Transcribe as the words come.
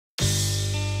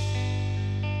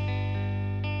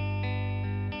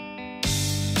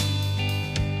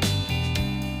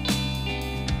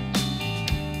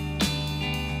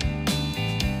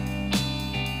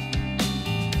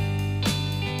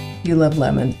you love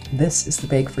lemon, this is the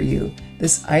bake for you.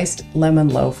 This iced lemon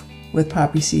loaf with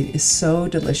poppy seed is so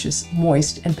delicious,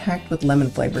 moist, and packed with lemon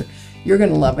flavor. You're going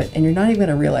to love it, and you're not even going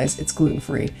to realize it's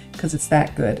gluten-free because it's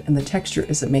that good, and the texture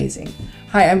is amazing.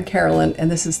 Hi, I'm Carolyn,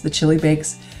 and this is the Chili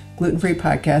Bakes Gluten-Free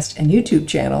podcast and YouTube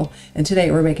channel, and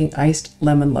today we're making iced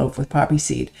lemon loaf with poppy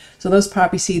seed. So those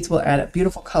poppy seeds will add a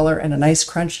beautiful color and a nice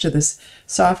crunch to this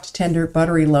soft, tender,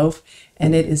 buttery loaf,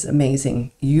 and it is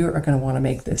amazing. You are going to want to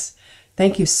make this.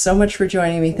 Thank you so much for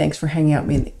joining me. Thanks for hanging out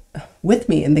with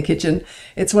me in the kitchen.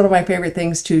 It's one of my favorite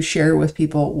things to share with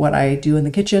people what I do in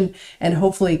the kitchen and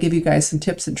hopefully give you guys some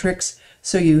tips and tricks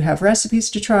so you have recipes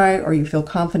to try or you feel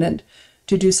confident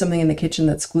to do something in the kitchen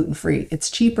that's gluten-free.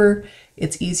 It's cheaper,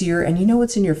 it's easier, and you know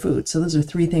what's in your food. So those are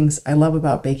three things I love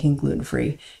about baking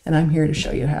gluten-free, and I'm here to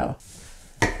show you how.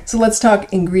 So let's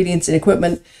talk ingredients and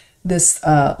equipment. This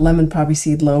lemon poppy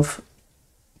seed loaf,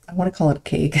 I want to call it a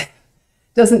cake.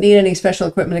 Doesn't need any special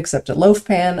equipment except a loaf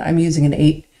pan. I'm using an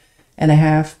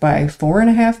 8.5 by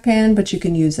 4.5 pan, but you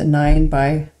can use a 9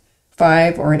 by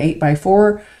 5 or an 8 by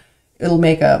 4. It'll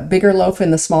make a bigger loaf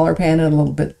in the smaller pan and a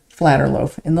little bit flatter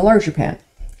loaf in the larger pan.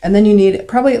 And then you need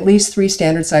probably at least 3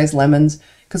 standard size lemons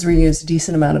because we're going to use a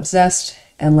decent amount of zest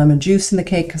and lemon juice in the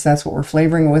cake because that's what we're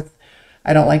flavoring with.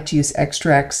 I don't like to use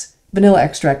extracts. Vanilla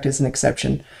extract is an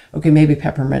exception. Okay, maybe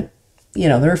peppermint. You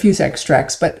know, there are a few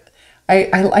extracts, but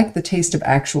I like the taste of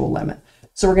actual lemon.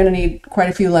 So we're going to need quite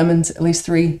a few lemons, at least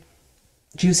 3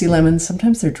 juicy lemons.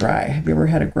 Sometimes they're dry. Have you ever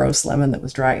had a gross lemon that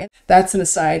was dry? That's an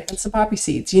aside. And some poppy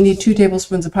seeds. You need 2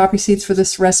 tablespoons of poppy seeds for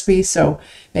this recipe, so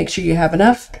make sure you have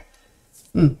enough.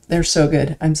 They're so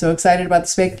good. I'm so excited about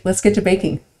this bake. Let's get to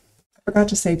baking. I forgot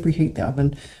to say preheat the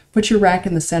oven. Put your rack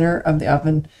in the center of the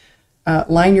oven.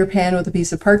 Line your pan with a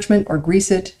piece of parchment or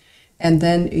grease it. And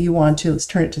then you want to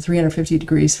turn it to 350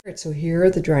 degrees. All right, so here are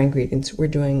the dry ingredients. We're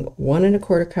doing 1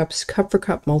 1/4 cups, cup for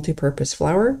cup multi-purpose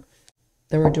flour.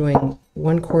 Then we're doing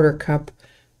 1/4 cup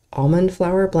almond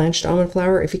flour, blanched almond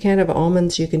flour. If you can't have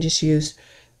almonds, you can just use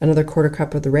another 1/4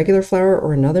 cup of the regular flour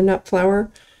or another nut flour.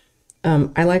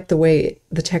 I like the way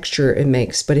the texture it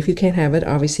makes, but if you can't have it,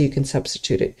 obviously you can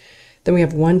substitute it. Then we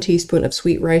have 1 teaspoon of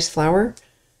sweet rice flour,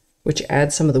 which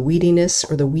adds some of the wheatiness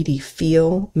or the wheaty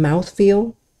feel, mouth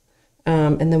feel.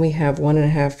 And then we have 1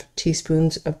 1/2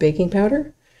 teaspoons of baking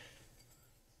powder.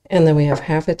 And then we have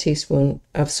 1/2 teaspoon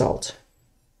of salt.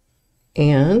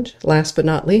 And last but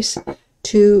not least,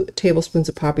 2 tablespoons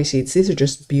of poppy seeds. These are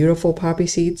just beautiful poppy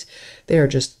seeds. They are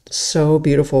just so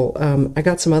beautiful. I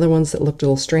got some other ones that looked a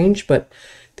little strange, but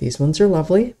these ones are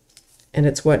lovely. And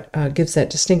it's what gives that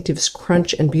distinctive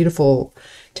crunch and beautiful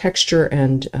texture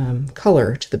and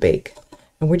color to the bake.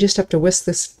 And we just have to whisk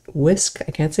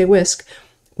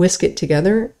it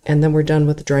together, and then we're done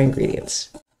with the dry ingredients.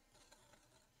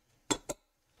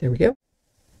 There we go.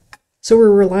 So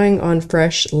we're relying on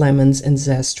fresh lemons and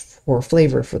zest for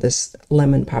flavor for this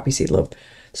lemon poppy seed loaf.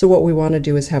 So what we want to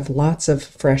do is have lots of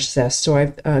fresh zest. So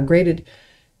I've grated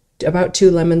about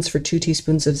 2 lemons for 2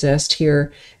 teaspoons of zest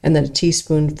here, and then a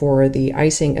teaspoon for the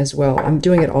icing as well. I'm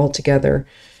doing it all together.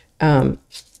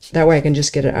 That way I can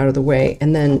just get it out of the way.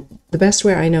 And then the best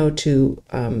way I know to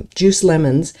juice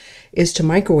lemons is to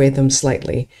microwave them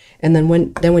slightly. And then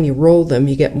when you roll them,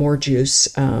 you get more juice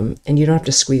and you don't have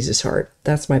to squeeze as hard.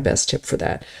 That's my best tip for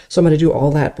that. So I'm going to do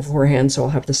all that beforehand, so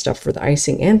I'll have the stuff for the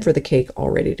icing and for the cake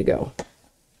all ready to go.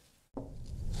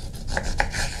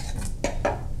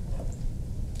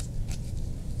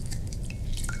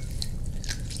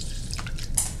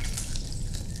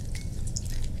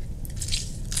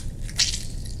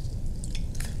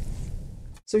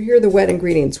 So here are the wet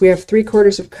ingredients. We have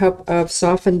 3/4 cup of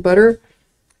softened butter.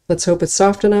 Let's hope it's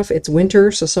soft enough. It's winter,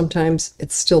 so sometimes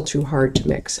it's still too hard to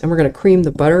mix. And we're going to cream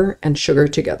the butter and sugar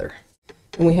together.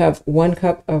 And we have 1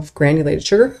 cup of granulated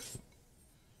sugar.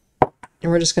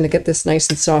 And we're just going to get this nice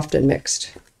and soft and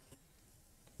mixed.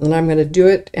 And I'm going to do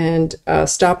it and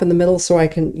stop in the middle so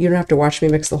you don't have to watch me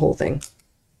mix the whole thing.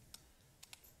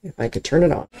 If I could turn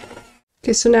it on.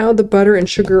 Okay, so now the butter and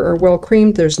sugar are well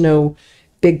creamed. There's no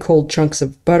big cold chunks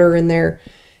of butter in there,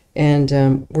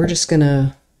 and we're just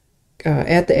gonna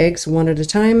add the eggs one at a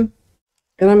time,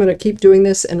 and I'm gonna keep doing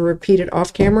this and repeat it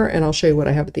off camera, and I'll show you what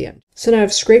I have at the end. So now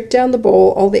I've scraped down the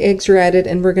bowl, all the eggs are added,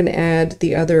 and we're gonna add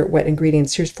the other wet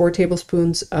ingredients. Here's 4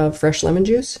 tablespoons of fresh lemon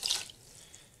juice.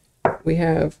 We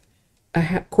have a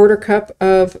 1/4 cup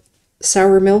of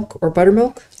sour milk or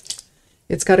buttermilk.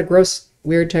 It's got a gross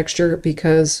weird texture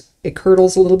because it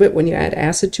curdles a little bit when you add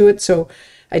acid to it, so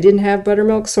I didn't have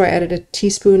buttermilk, so I added a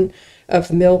teaspoon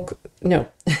of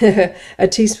a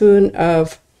teaspoon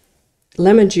of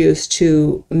lemon juice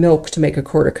to milk to make a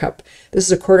 1/4 cup. This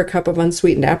is a 1/4 cup of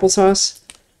unsweetened applesauce.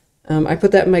 I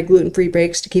put that in my gluten-free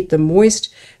bakes to keep them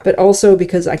moist, but also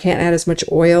because I can't add as much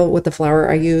oil with the flour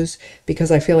I use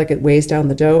because I feel like it weighs down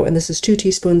the dough. And this is 2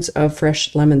 teaspoons of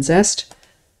fresh lemon zest.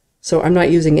 So I'm not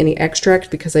using any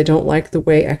extract because I don't like the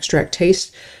way extract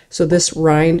tastes. So this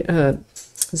rind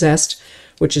zest,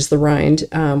 which is the rind,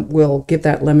 will give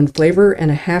that lemon flavor,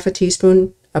 and a half a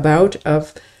teaspoon about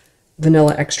of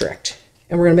vanilla extract.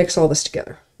 And we're going to mix all this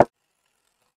together. All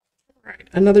right,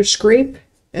 another scrape,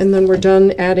 and then we're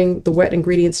done adding the wet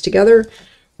ingredients together.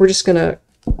 We're just going to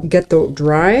get the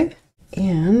dry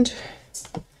and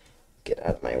get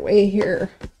out of my way here.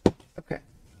 Okay.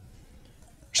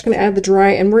 We're just going to add the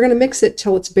dry, and we're going to mix it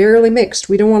till it's barely mixed.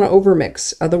 We don't want to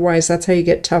overmix. Otherwise, that's how you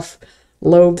get tough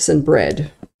loaves and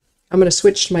bread. I'm going to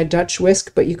switch to my Dutch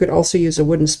whisk, but you could also use a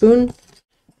wooden spoon.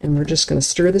 And we're just going to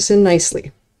stir this in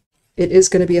nicely. It is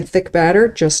going to be a thick batter,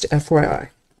 just FYI.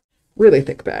 Really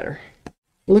thick batter.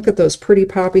 Look at those pretty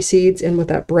poppy seeds in with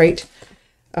that bright,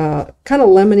 kind of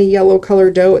lemony yellow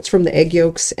colored dough. It's from the egg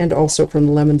yolks and also from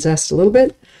the lemon zest a little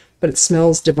bit, but it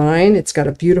smells divine. It's got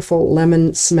a beautiful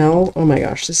lemon smell. Oh my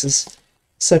gosh, this is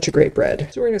such a great bread.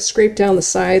 So we're going to scrape down the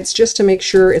sides just to make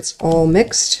sure it's all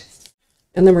mixed.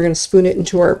 And then we're going to spoon it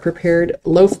into our prepared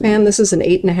loaf pan. This is an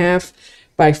 8.5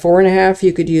 by 4.5.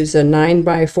 You could use a 9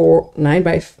 by 4, 9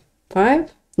 by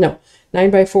 5? No,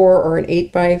 9 by 4 or an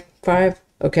 8 by 5.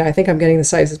 Okay, I think I'm getting the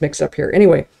sizes mixed up here.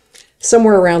 Anyway,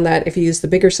 somewhere around that, if you use the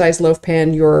bigger size loaf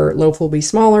pan, your loaf will be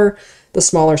smaller. The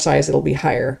smaller size, it'll be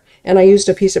higher. And I used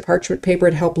a piece of parchment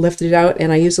paper to help lift it out,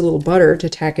 and I used a little butter to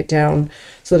tack it down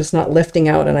so that it's not lifting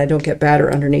out and I don't get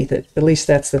batter underneath it. At least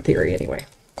that's the theory anyway.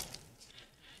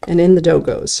 And in the dough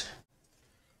goes.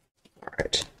 All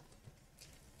right.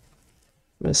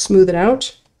 I'm going to smooth it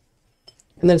out,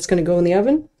 and then it's going to go in the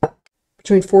oven.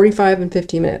 Between 45 and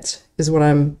 50 minutes is what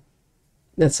I'm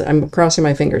crossing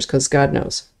my fingers because God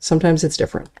knows. Sometimes it's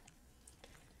different.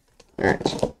 All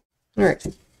right. All right.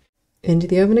 Into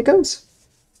the oven it goes.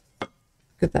 Look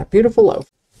at that beautiful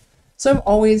loaf. So I'm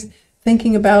always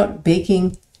thinking about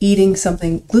baking, eating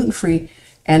something gluten-free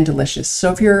and delicious.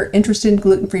 So if you're interested in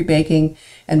gluten-free baking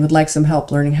and would like some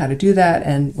help learning how to do that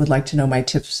and would like to know my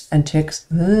tips and tricks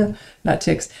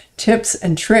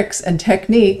and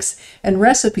techniques and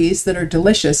recipes that are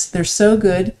delicious, they're so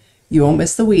good, you won't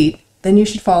miss the wheat, then you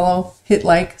should follow, hit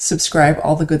like, subscribe,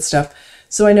 all the good stuff.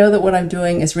 So I know that what I'm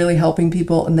doing is really helping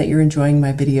people and that you're enjoying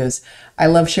my videos. I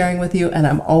love sharing with you, and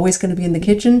I'm always going to be in the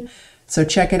kitchen. So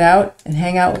check it out and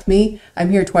hang out with me. I'm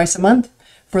here twice a month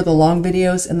for the long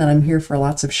videos, and then I'm here for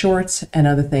lots of shorts and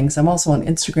other things. I'm also on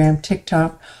Instagram,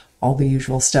 TikTok, all the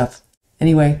usual stuff.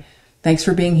 Anyway, thanks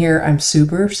for being here. I'm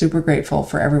super, super grateful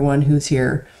for everyone who's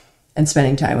here and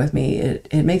spending time with me.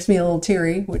 It makes me a little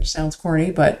teary, which sounds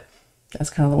corny, but that's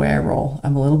kind of the way I roll.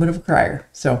 I'm a little bit of a crier.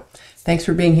 So thanks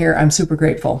for being here. I'm super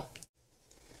grateful.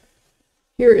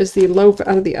 Here is the loaf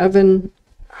out of the oven.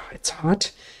 Oh, it's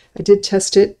hot. I did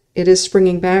test it. It is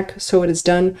springing back, so it is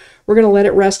done. We're going to let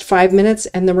it rest 5 minutes,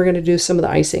 and then we're going to do some of the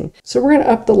icing. So we're going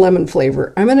to up the lemon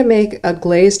flavor. I'm going to make a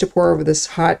glaze to pour over this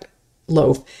hot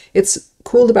loaf. It's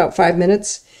cooled about 5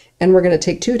 minutes, and we're going to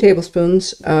take 2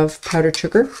 tablespoons of powdered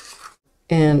sugar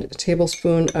and 2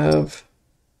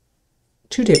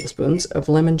 tablespoons of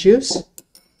lemon juice.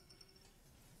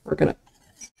 We're going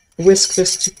to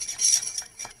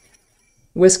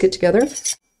whisk it together.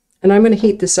 And I'm going to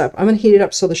heat this up. I'm going to heat it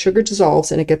up so the sugar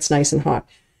dissolves and it gets nice and hot.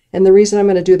 And the reason I'm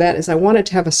going to do that is I want it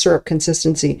to have a syrup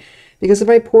consistency. Because if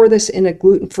I pour this in a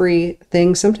gluten-free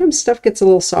thing, sometimes stuff gets a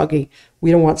little soggy.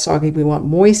 We don't want soggy. We want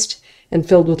moist and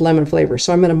filled with lemon flavor.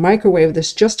 So I'm going to microwave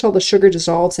this just till the sugar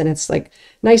dissolves and it's like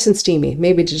nice and steamy,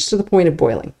 maybe just to the point of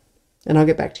boiling. And I'll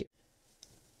get back to you.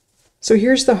 So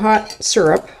here's the hot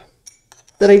syrup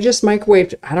that I just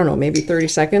microwaved, I don't know, maybe 30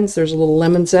 seconds. There's a little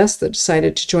lemon zest that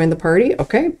decided to join the party.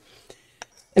 Okay.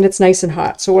 And it's nice and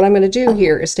hot. So what I'm going to do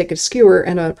here is take a skewer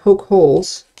and poke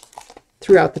holes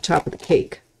throughout the top of the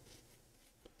cake.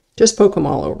 Just poke them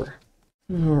all over.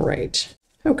 All right.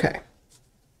 Okay.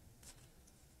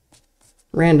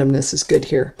 Randomness is good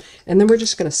here. And then we're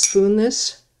just going to spoon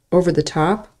this over the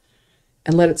top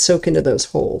and let it soak into those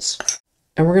holes.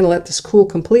 And we're going to let this cool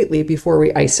completely before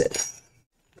we ice it.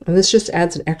 And this just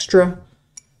adds an extra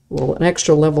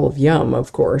level of yum,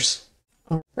 of course.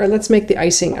 All right, let's make the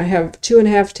icing. I have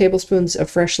 2.5 tablespoons of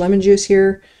fresh lemon juice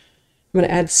here. I'm going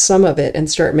to add some of it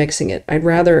and start mixing it. I'd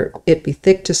rather it be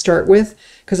thick to start with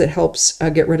because it helps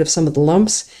get rid of some of the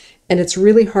lumps. And it's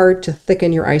really hard to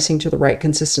thicken your icing to the right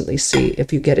consistency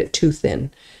if you get it too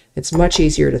thin. It's much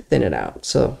easier to thin it out.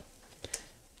 So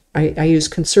I use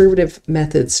conservative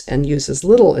methods and use as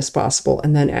little as possible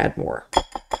and then add more.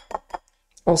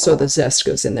 Also, the zest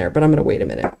goes in there, but I'm going to wait a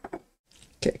minute.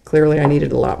 Okay, clearly I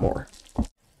needed a lot more.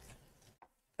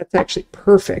 That's actually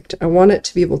perfect. I want it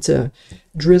to be able to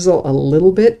drizzle a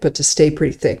little bit, but to stay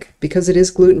pretty thick. Because it is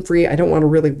gluten-free, I don't want a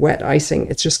really wet icing.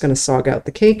 It's just going to sog out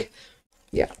the cake.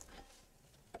 Yeah.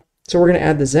 So we're going to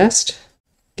add the zest.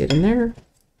 Get in there.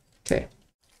 Okay.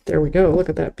 There we go. Look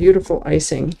at that beautiful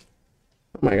icing.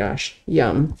 Oh my gosh.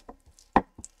 Yum.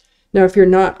 Now, if you're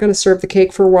not going to serve the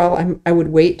cake for a while, I would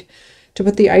wait to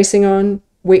put the icing on,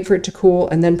 wait for it to cool,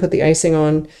 and then put the icing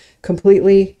on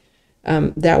completely.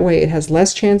 That way it has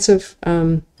less chance of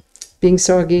being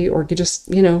soggy, or just,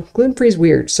 gluten-free is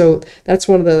weird. So that's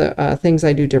one of the things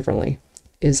I do differently,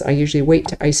 is I usually wait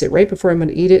to ice it right before I'm going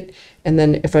to eat it. And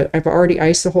then if I've already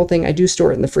iced the whole thing, I do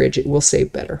store it in the fridge. It will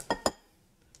save better.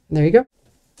 And there you go.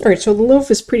 All right, so the loaf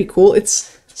is pretty cool.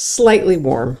 It's slightly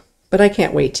warm, but I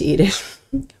can't wait to eat it,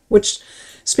 which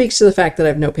speaks to the fact that I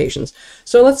have no patience.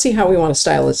 So let's see how we want to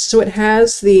style this. So it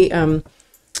has the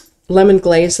lemon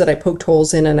glaze that I poked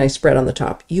holes in and I spread on the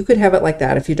top. You could have it like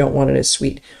that if you don't want it as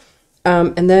sweet.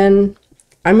 And then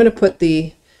I'm going to put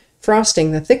the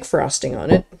frosting, the thick frosting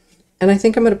on it. And I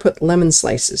think I'm going to put lemon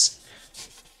slices.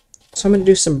 So I'm going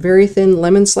to do some very thin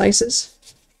lemon slices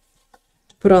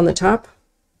to put on the top.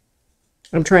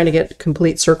 I'm trying to get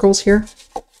complete circles here,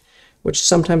 which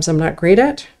sometimes I'm not great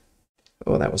at.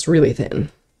 Oh, that was really thin.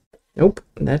 Nope,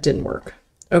 that didn't work.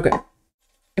 Okay.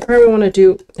 I probably want to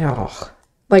do,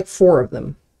 like 4 of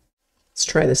them. Let's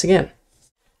try this again.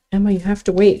 Emma, you have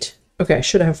to wait. Okay, I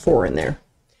should have 4 in there.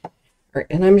 All right,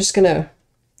 and I'm just gonna,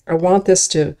 I want this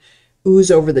to ooze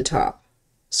over the top.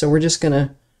 So we're just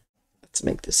gonna, let's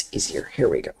make this easier. Here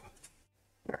we go.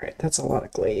 All right, that's a lot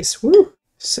of glaze. Woo!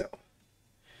 So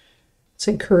let's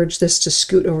encourage this to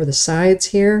scoot over the sides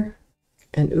here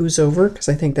and ooze over, because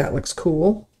I think that looks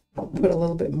cool. I'll put a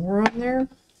little bit more on there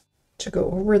to go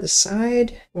over the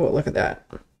side. Oh, look at that.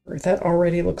 That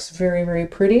already looks very, very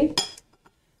pretty.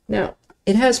 Now,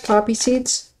 it has poppy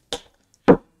seeds.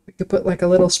 We could put like a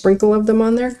little sprinkle of them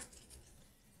on there.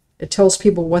 It tells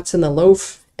people what's in the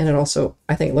loaf, and it also,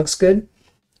 I think, looks good.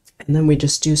 And then we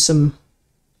just do some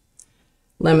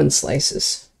lemon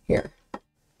slices here.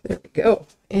 There we go.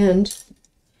 And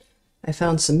I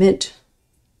found some mint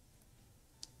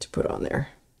to put on there.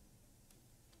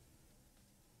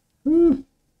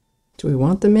 Do we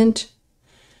want the mint?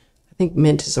 I think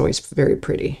mint is always very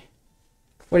pretty.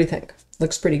 What do you think?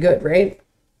 Looks pretty good, right?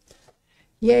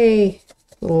 Yay!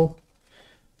 Little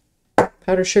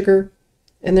powdered sugar.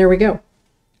 And there we go.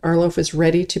 Our loaf is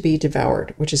ready to be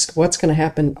devoured, which is what's going to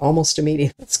happen almost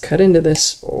immediately. Let's cut into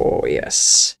this. Oh,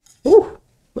 yes. Ooh,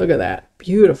 look at that.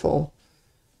 Beautiful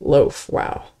loaf.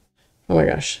 Wow. Oh my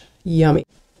gosh. Yummy.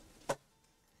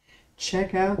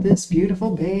 Check out this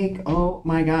beautiful bake. Oh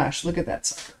my gosh. Look at that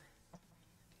sucker.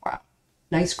 Wow.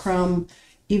 Nice crumb,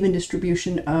 even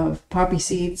distribution of poppy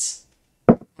seeds,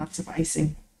 lots of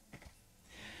icing.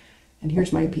 And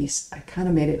here's my piece. I kind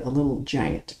of made it a little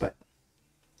giant, but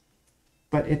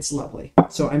it's lovely.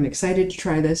 So I'm excited to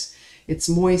try this. It's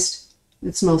moist.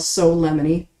 It smells so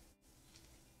lemony.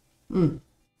 Oh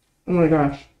my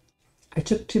gosh. I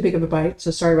took too big of a bite,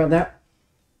 so sorry about that.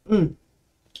 Oh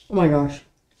my gosh.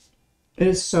 It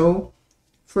is so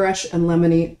fresh and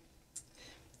lemony.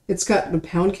 It's got the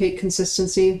pound cake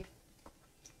consistency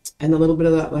and a little bit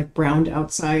of that like browned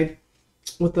outside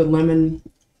with the lemon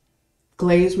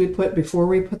glaze we put before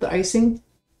we put the icing.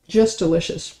 Just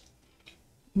delicious.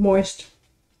 Moist.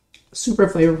 Super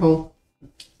flavorful.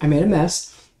 I made a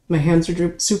mess. My hands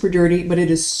are super dirty, but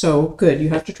it is so good. You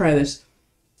have to try this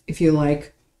if you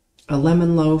like a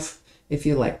lemon loaf, if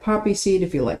you like poppy seed,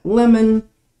 if you like lemon.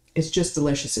 It's just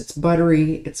delicious. It's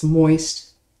buttery. It's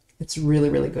moist. It's really,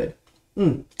 really good.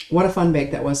 What a fun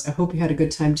bake that was. I hope you had a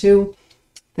good time too.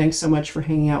 Thanks so much for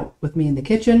hanging out with me in the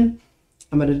kitchen.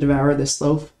 I'm going to devour this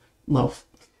loaf. I'm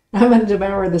going to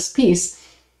devour this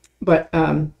piece, but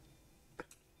I'm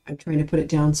trying to put it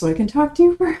down so I can talk to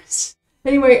you first.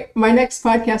 Anyway, my next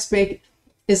podcast bake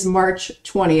is March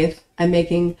 20th. I'm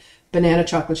making banana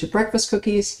chocolate chip breakfast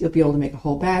cookies. You'll be able to make a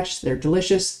whole batch. They're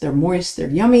delicious. They're moist. They're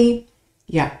yummy.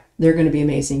 Yeah, they're going to be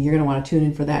amazing. You're going to want to tune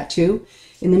in for that too.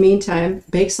 In the meantime,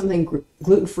 bake something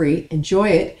gluten-free. Enjoy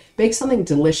it. Bake something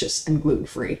delicious and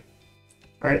gluten-free.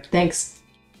 All right, thanks.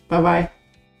 Bye-bye.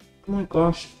 Oh my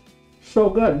gosh,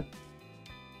 so good.